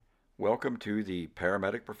Welcome to the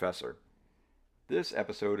Paramedic Professor. This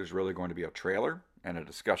episode is really going to be a trailer and a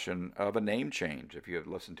discussion of a name change. If you have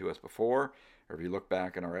listened to us before, or if you look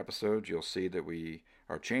back in our episodes, you'll see that we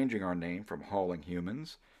are changing our name from Hauling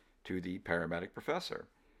Humans to the Paramedic Professor.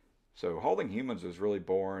 So, Hauling Humans was really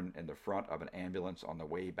born in the front of an ambulance on the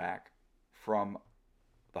way back from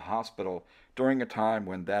the hospital during a time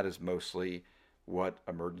when that is mostly what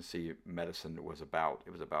emergency medicine was about.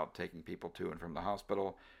 It was about taking people to and from the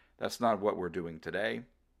hospital. That's not what we're doing today,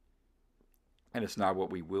 and it's not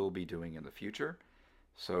what we will be doing in the future.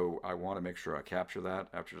 So I want to make sure I capture that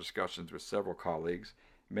after discussions with several colleagues,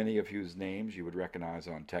 many of whose names you would recognize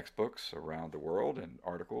on textbooks around the world and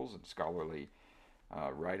articles and scholarly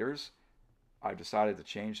writers. I've decided to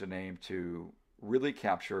change the name to really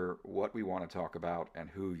capture what we want to talk about and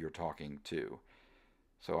who you're talking to.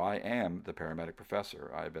 So I am the Paramedic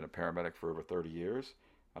Professor. I've been a paramedic for over 30 years.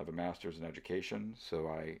 I have a master's in education, so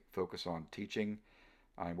I focus on teaching.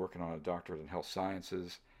 I'm working on a doctorate in health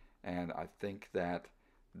sciences, and I think that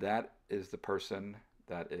that is the person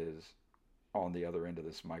that is on the other end of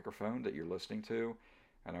this microphone that you're listening to.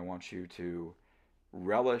 And I want you to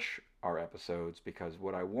relish our episodes because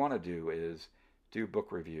what I want to do is do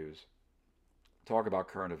book reviews, talk about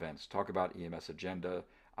current events, talk about EMS agenda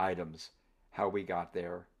items, how we got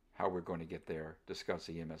there, how we're going to get there, discuss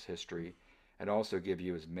EMS history, and also give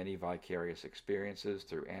you as many vicarious experiences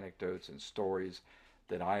through anecdotes and stories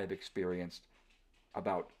that I have experienced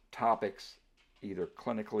about topics either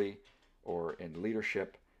clinically or in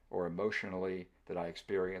leadership or emotionally that I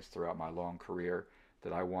experienced throughout my long career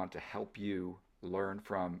that I want to help you learn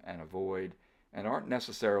from and avoid, and aren't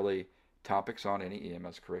necessarily topics on any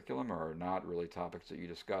EMS curriculum or are not really topics that you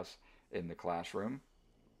discuss in the classroom.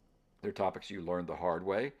 They're topics you learn the hard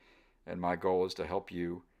way, and my goal is to help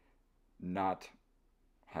you not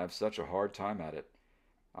have such a hard time at it.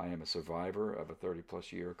 I am a survivor of a 30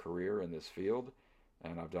 plus year career in this field,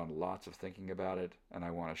 and I've done lots of thinking about it, and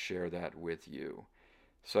I want to share that with you.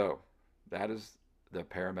 So, that is the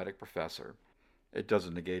Paramedic Professor. It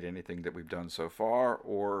doesn't negate anything that we've done so far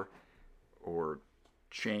or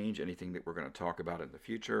change anything that we're going to talk about in the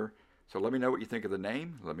future. So let me know what you think of the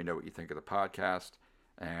name. Let me know what you think of the podcast.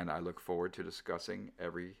 And I look forward to discussing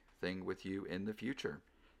everything with you in the future.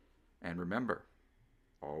 And remember,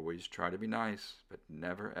 always try to be nice, but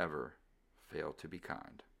never ever fail to be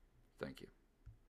kind. Thank you.